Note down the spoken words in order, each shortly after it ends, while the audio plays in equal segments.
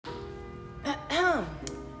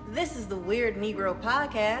This is the Weird Negro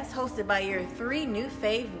Podcast, hosted by your three new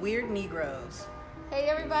fave Weird Negroes. Hey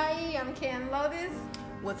everybody, I'm Ken Lotus.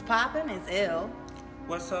 What's poppin' is L.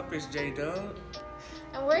 What's up, it's J-Dub.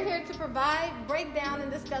 And we're here to provide, break down,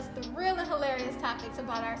 and discuss the real and hilarious topics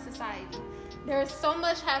about our society. There is so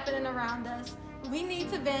much happening around us. We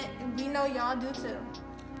need to vent, and we know y'all do too.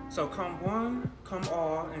 So come one, come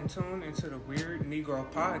all, and tune into the Weird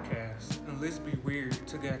Negro Podcast, and let's be weird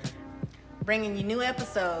together. Bringing you new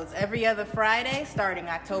episodes every other Friday starting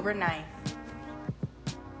October 9th.